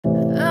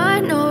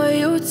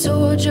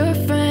told your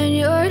friend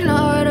you're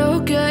not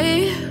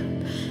okay,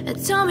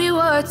 and tell me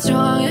what's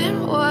wrong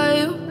and why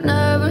you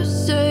never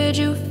said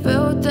you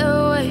felt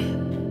that way.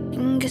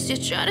 And guess you're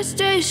trying to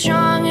stay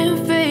strong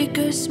and fake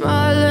a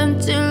smile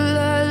until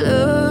I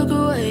look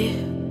away.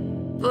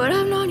 But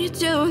I've known you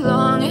too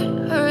long,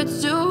 it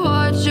hurts to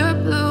watch your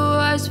blue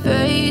eyes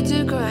fade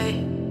to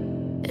gray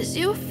as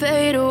you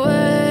fade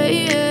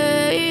away,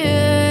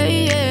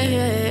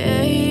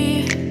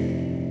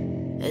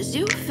 as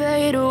you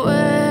fade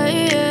away.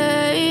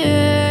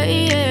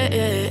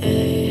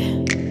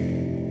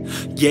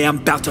 Yeah, I'm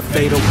about to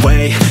fade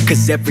away,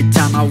 cause every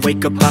time I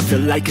wake up I feel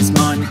like it's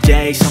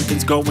Monday.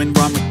 Something's going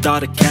wrong with all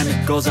the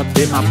chemicals up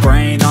in my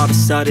brain. All of a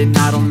sudden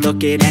I don't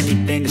look at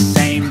anything the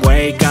same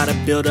way. Gotta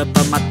build up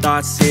of my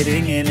thoughts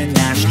sitting in an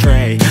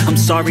ashtray. I'm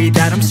sorry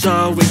that I'm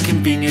so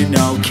inconvenient,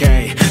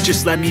 okay.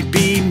 Just let me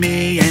be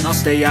me and I'll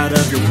stay out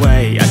of your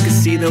way. I can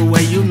see the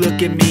way you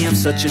look at me, I'm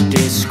such a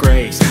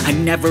disgrace. I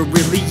never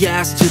really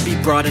asked to be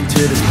brought into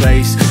this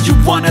place. You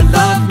wanna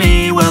love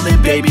me? Well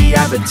then baby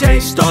have a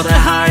taste. All the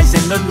highs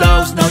and the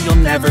lows, no, you'll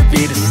never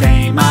be the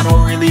same. I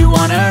don't really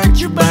wanna hurt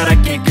you, but I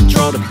can't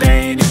control the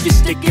pain. If you're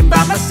sticking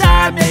by my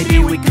side, maybe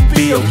we could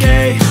be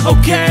okay.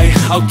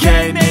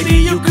 Okay, maybe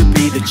you could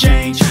be the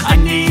change I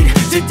need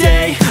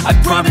today. I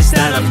promise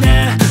that I've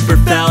never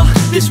felt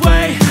this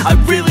way. I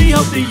really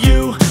hope that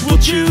you will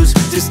choose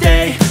to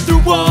stay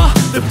through all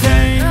the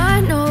pain.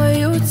 I know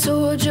you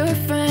told your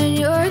friend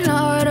you're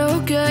not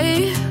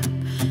okay,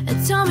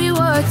 and tell me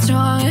what's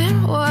wrong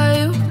and why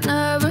you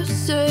never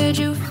said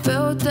you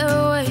felt that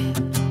way.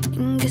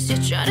 Guess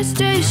you're trying to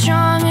stay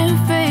strong and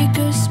fake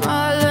a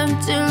smile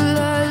until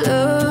I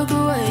look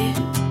away.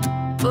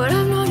 But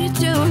I've known you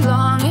too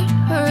long, it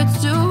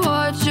hurts to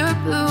watch your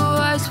blue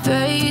eyes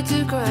fade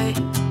to gray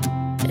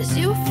as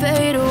you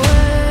fade away,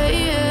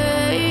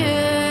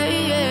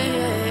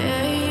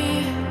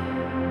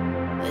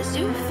 as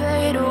you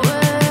fade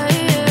away,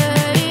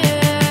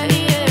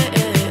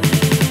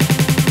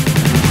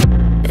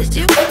 as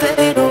you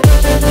fade away.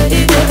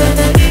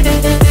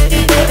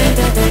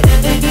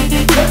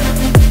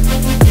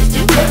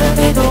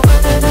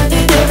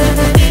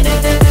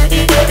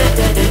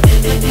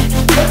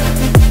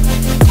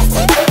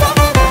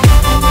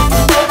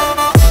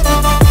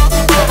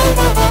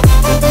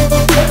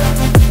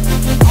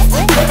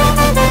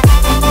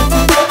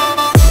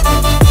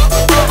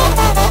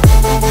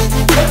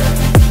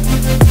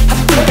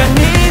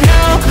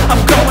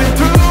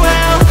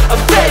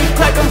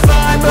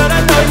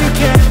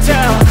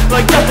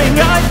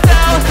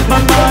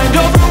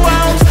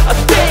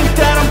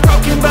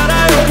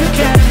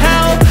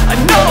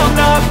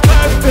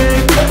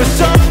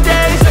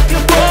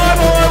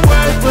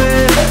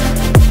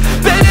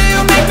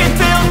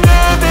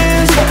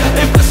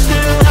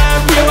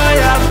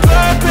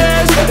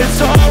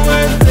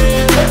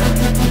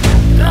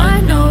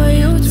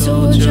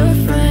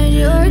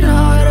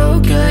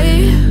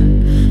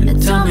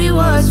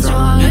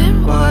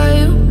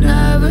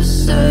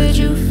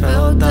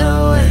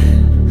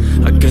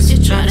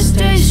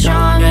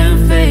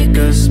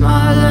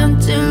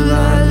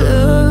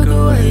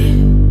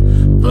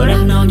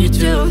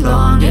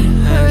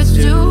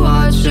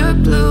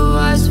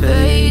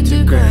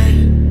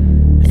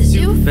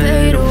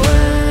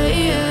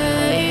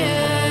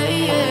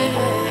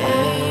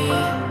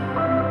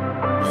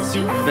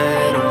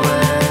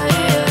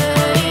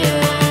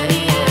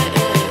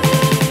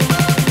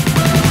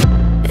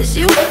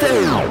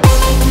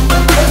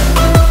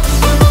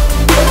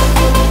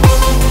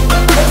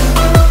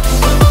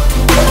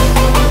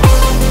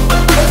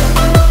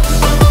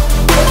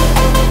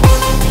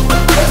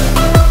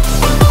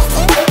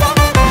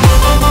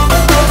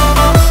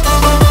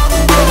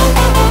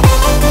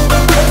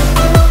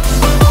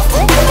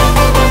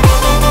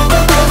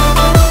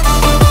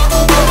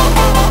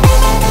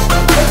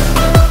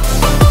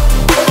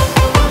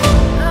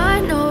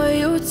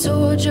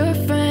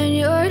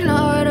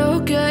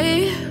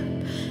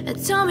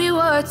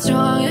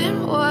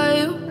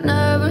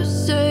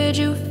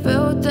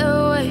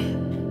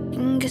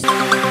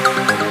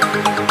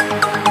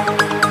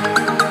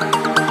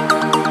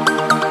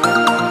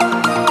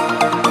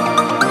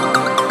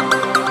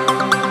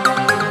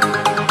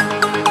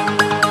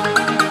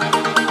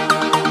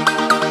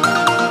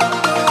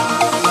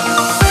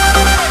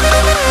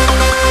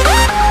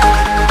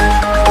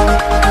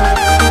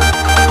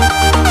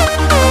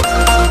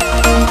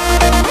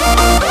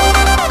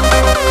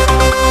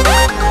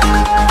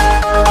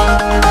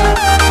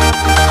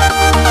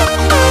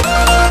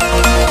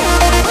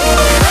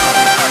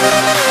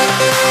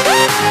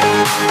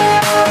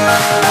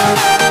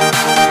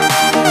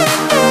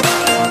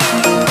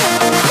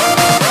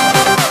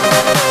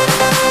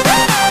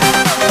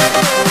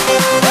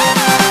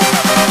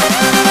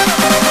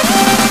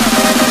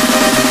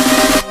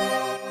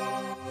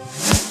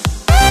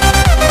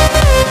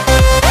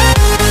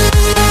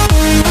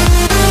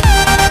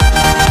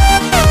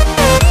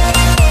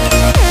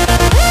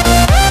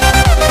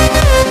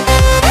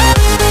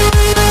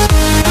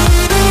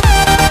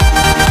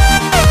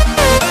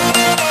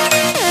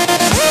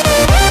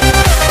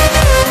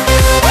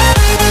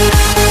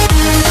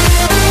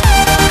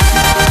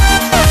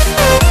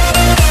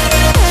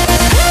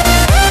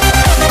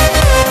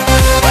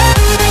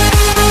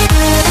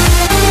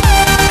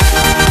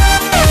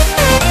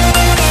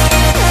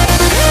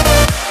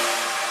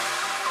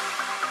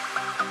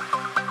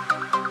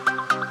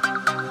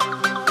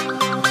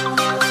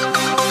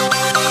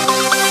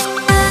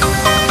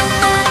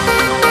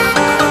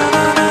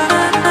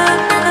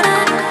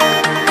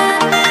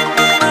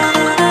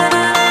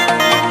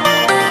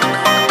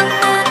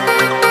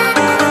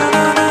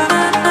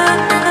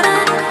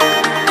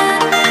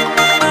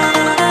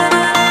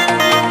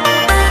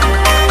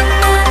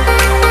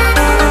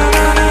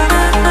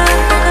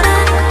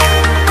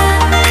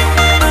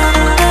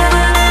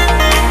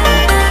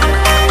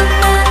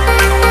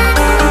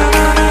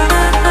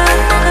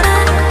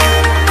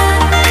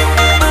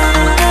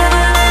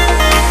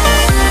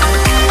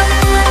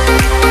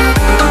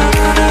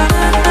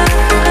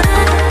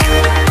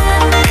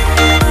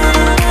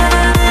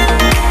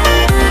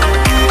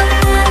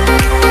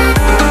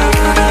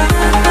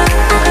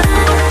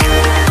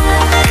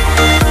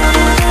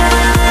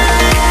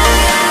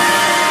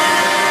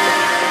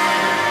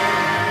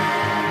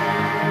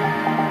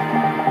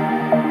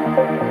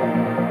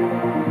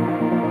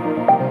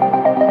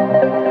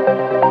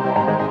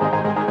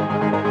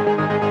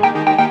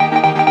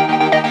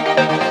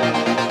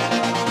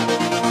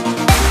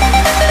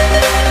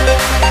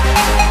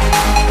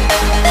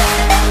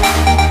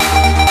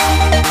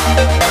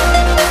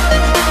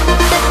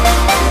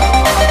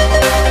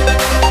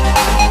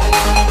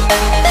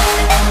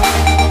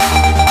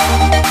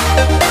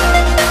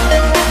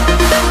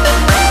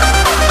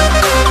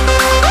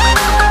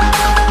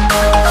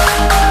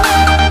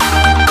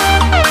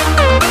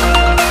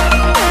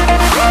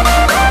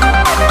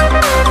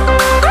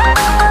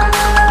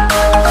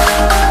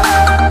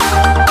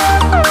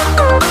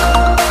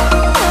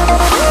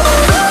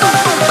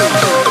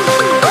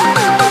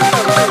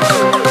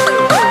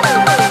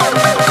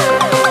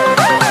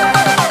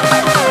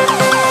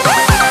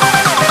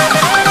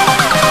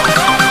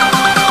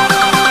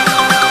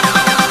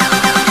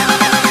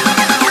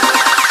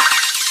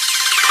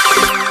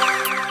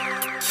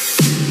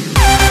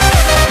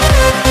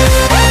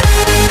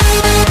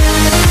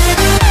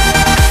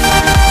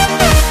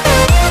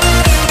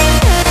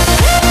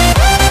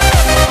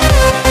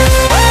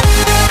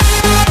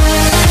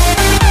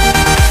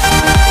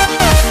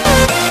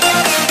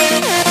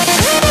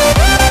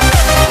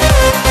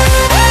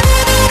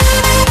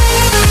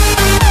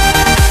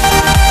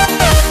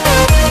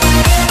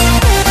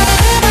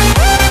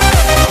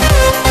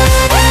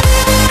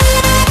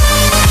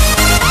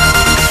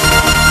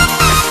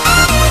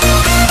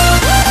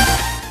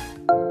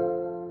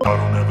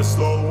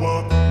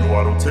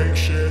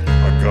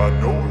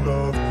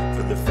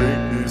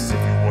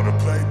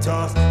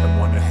 tough and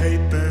wanna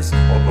hate this,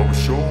 I'll always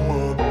show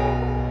up.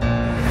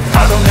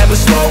 I don't ever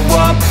slow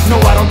up, no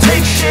I don't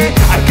take shit.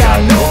 I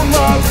got no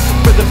love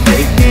for the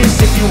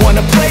fakeness. If you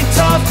wanna play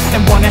tough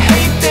and wanna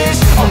hate this,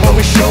 I'll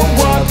always show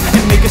up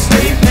and make a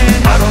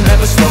statement. I don't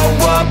ever slow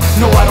up,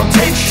 no I don't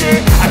take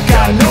shit. I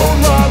got no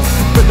love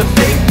for the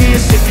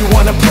fakeness. If you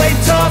wanna play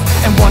tough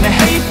and wanna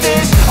hate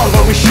this, I'll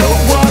always show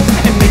up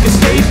and make a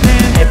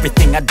statement.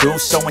 Everything I do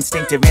so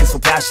instinctive and so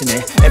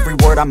passionate. Every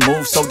word I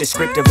move so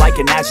descriptive like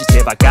an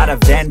adjective. I got a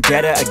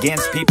vendetta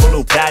against people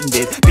who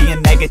patented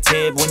being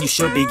negative when you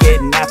should be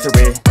getting after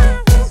it.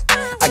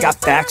 I got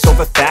facts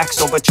over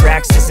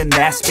tracks, this and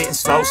that. Spitting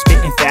slow,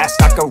 spitting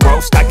fast. I could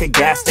roast, I could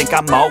gas. Think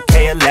I'm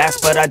okay at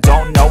last, but I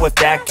don't know if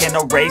that can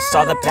erase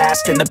all the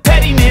past. And the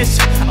pettiness,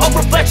 a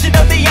reflection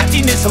of the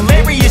emptiness.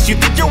 Hilarious, you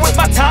think you're worth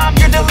my time,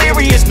 you're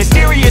delirious.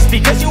 Mysterious,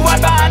 because you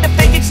hide behind a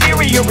fake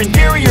exterior.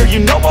 Inferior, you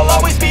know I'll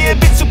always be a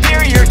bit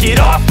superior. Get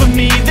off of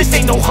me, this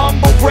ain't no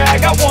humble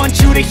brag. I want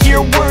you to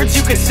hear words,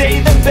 you can say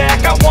them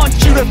back. I want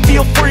you to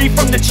feel free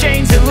from the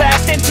chains at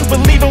last, and to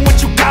believe in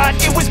what you got,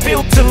 it was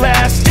built to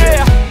last,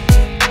 yeah.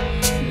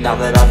 Now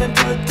that I've been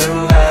put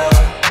through hell,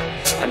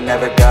 I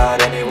never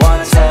got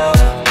anyone's help.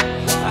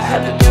 I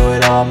had to do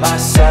it all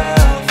myself.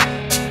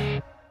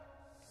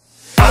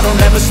 I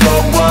don't ever slow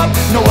up,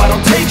 no I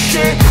don't take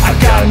shit. I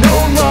got no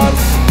love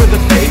for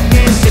the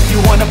fakeness. If you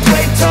wanna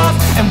play tough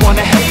and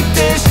wanna hate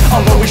this,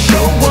 I'll always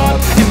show up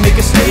and make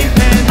a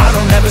statement. I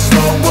don't ever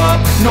slow up,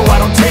 no I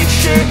don't take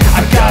shit.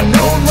 I got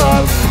no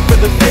love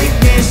for the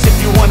fakeness. If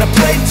you wanna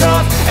play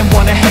tough and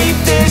wanna hate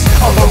this,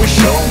 I'll always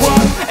show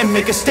up and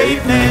make a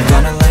statement.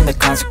 Gonna learn the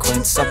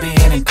consequence of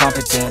being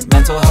incompetent.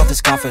 Mental health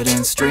is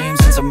confidence, dreams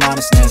and some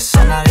honestness.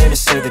 I'm not here to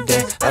save the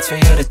day, that's for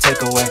you to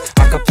take away.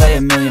 I could play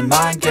a million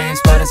mind games,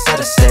 but instead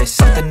I say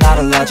something not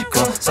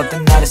illogical,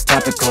 something that is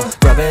topical.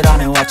 Rub it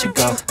on and watch it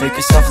go, make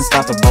yourself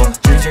unstoppable.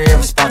 Dreams are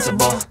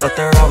irresponsible, but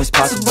they're always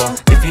possible.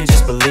 If you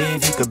just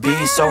believe, you could be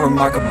so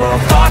remarkable.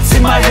 Thoughts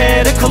in my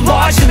head, a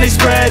collage and they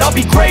spread. I'll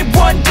be great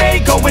one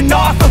day, going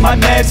off of my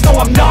meds. No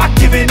I'm not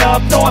giving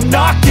up, no I'm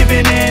not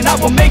giving in. I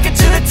will make it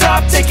to the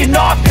top, taking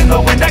off in the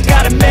wind. I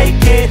gotta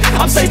make it,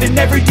 I'm saving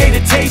every day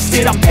to taste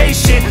it. I'm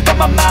patient, but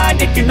my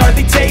mind, it can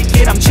hardly take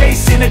it. I'm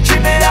chasing a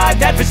dream that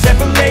I've had for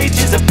several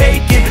ages. A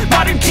vacant,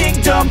 modern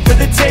kingdom for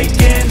the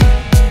taking.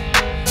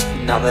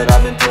 Now that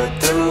I've been put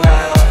through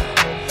hell,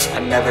 I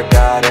never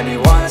got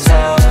anyone's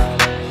help.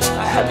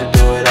 I had to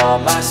do it all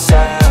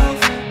myself.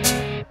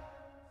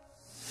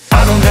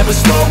 I don't ever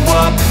slow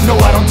up, no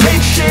I don't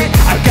take shit.